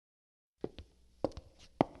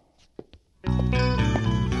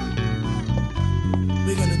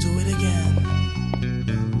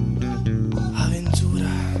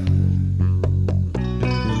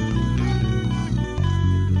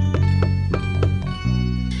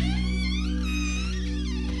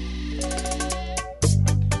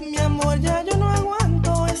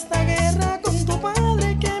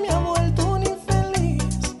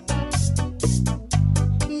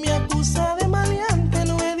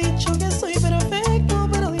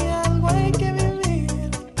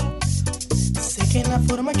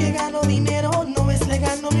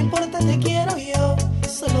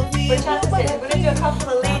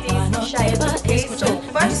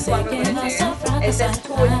is this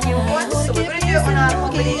toe and heel one. So we're going to do it on a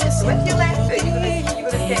combination. So with your left foot, you're going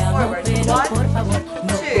to step forward. 1,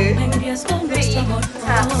 2, 3,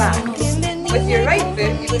 tap back. With your right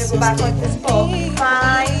foot, you're going to go back onto the spot.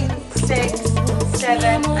 5, 6,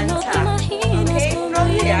 7, and tap. Okay, from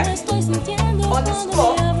here, on the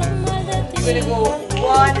spot, you're going to go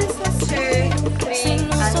 1, 2, 3,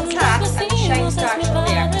 and tap, and the shine starts from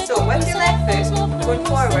there. So with your left foot, going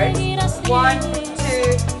forward, 1, 2,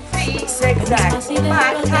 3, zigzag. Go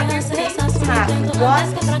back, tap your feet, tap.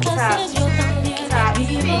 1, tap, 2, tap, 3,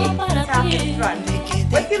 tap in front.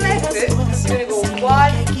 With your left foot, you're going to go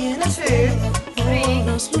 1, 2, 3,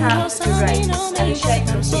 tap to the right, and the shine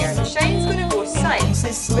from here. The shine's going to go side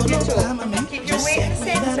with your toe. Keep your weight in the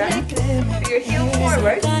centre, put your heel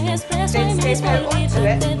forward, then step out onto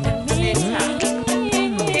it, and then tap.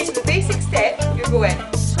 Okay, so the basic step, you're going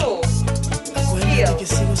toe, heel,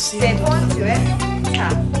 step onto it,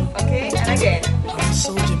 tap. Okay, and again.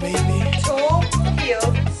 Toe, heel,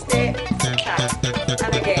 step, tap.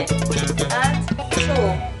 And again. And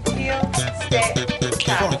toe, heel, step,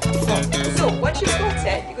 tap. So once you've got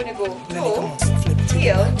it, you're going to go toe,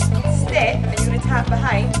 heel, step, and you're going to tap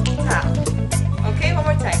behind, tap. Okay, one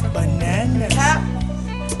more time. Tap.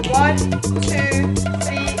 1, 2,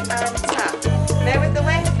 3, and tap. Now with the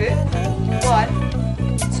left foot, 1,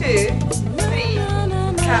 2, 3,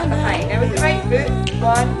 tap behind. Now with the right foot,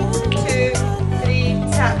 1, 2, 3,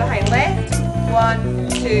 tap behind. Left, 1,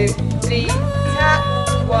 2, 3, tap.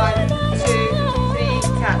 1, 2, 3,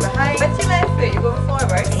 tap behind. With your left foot, you're going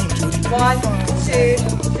forward. 1, 2,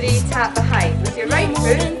 3, tap behind. With your right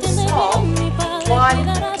foot, small. 1,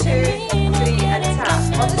 2, 3, and tap.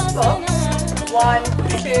 On the spot. 1,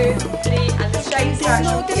 2, 3, and the shine starts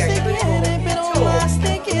from here. You're going to go toe,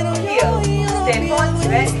 heel, step onto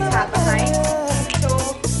it, tap behind.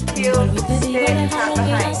 Toe, heel, step, tap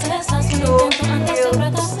behind. Toe, heel,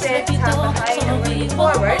 step, tap behind. And we're going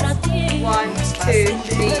forward. 1, 2,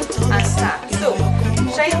 3, and tap. So,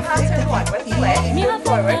 shine pattern 1 with the left, go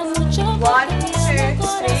forward. 1, 2,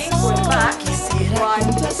 3, going back. 1,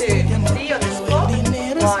 2, 3 on the spot.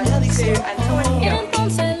 1, 2, and toe and heel.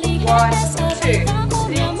 1, 2,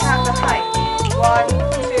 3, tap behind. 1,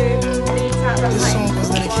 2, 3, tap behind.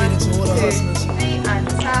 1, 2, 3, and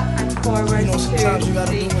tap, and forward. 2,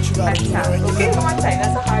 3, and tap. Okay, one more time,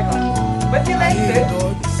 that's a hard one. With your left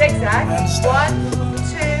foot, zigzag. 1,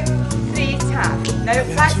 2, 3, tap. Now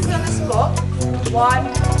practice on the spot. 1,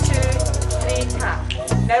 2, 3, tap.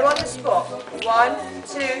 Now on the spot. 1,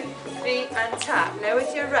 2, 3, and tap. Now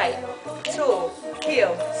with your right. Toe,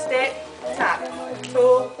 heel, step, tap.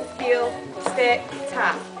 Toe, heel, step,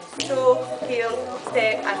 tap. Toe, heel,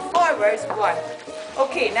 step, and forwards. 1.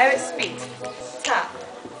 Okay, now it's speed. Tap.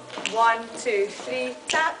 1, 2, 3,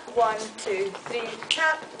 tap. 1, 2, 3,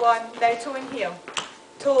 tap. 1. Now toe and heel.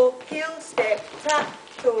 Toe, heel, step, tap.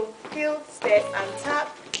 Toe, heel, step, and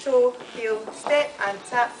tap. Toe, heel, step, and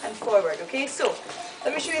tap, and forward. Okay, so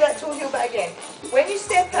let me show you that toe heel bit again. When you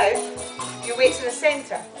step out, your weight's in the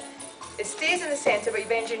centre. It stays in the centre, but you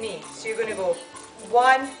bend your knee. So you're going to go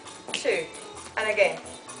 1, 2, and again.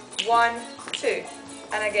 1, 2,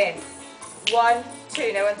 and again. 1,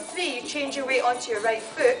 2. Now on 3, you change your weight onto your right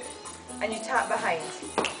foot, and you tap behind.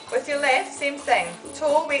 With your left, same thing.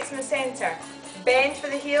 Toe, weight's in the centre. Bend for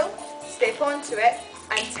the heel, step onto it,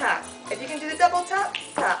 and tap. If you can do the double tap,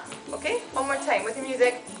 tap. Okay? One more time with your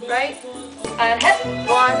music. Right? And hip.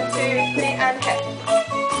 1, 2, 3, and hip.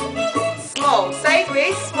 Small.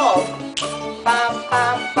 Sideways, small. Bam,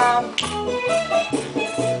 bam, bam.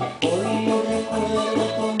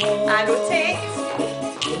 And rotate.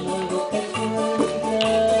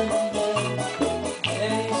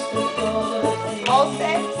 All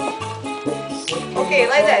sets. Okay,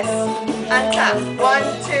 like this. And tap. 1,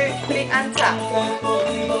 2, 3, and tap.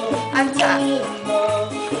 And tap.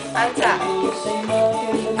 And tap.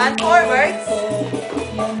 And forwards.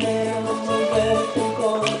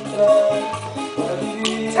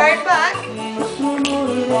 Turn back.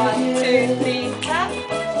 1, 2, 3, tap.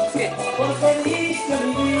 Good.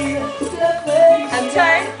 And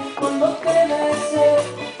turn.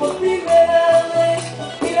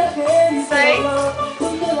 Side.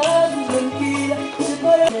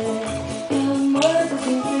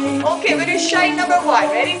 Okay, we're going to shine number 1.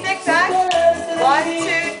 Ready, zigzag? 1,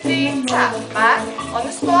 2, 3, tap. Back on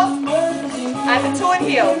the spot. And the toe and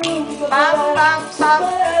heel. Bam, bam, bam.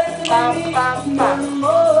 Bam, bam, bam.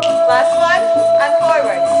 Last one. And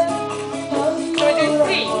forwards. So we do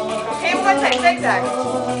 3. Okay, one more time. Zigzag.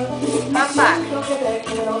 And back.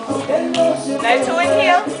 Now toe and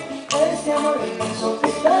heel.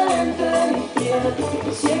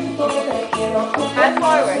 And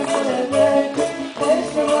forwards.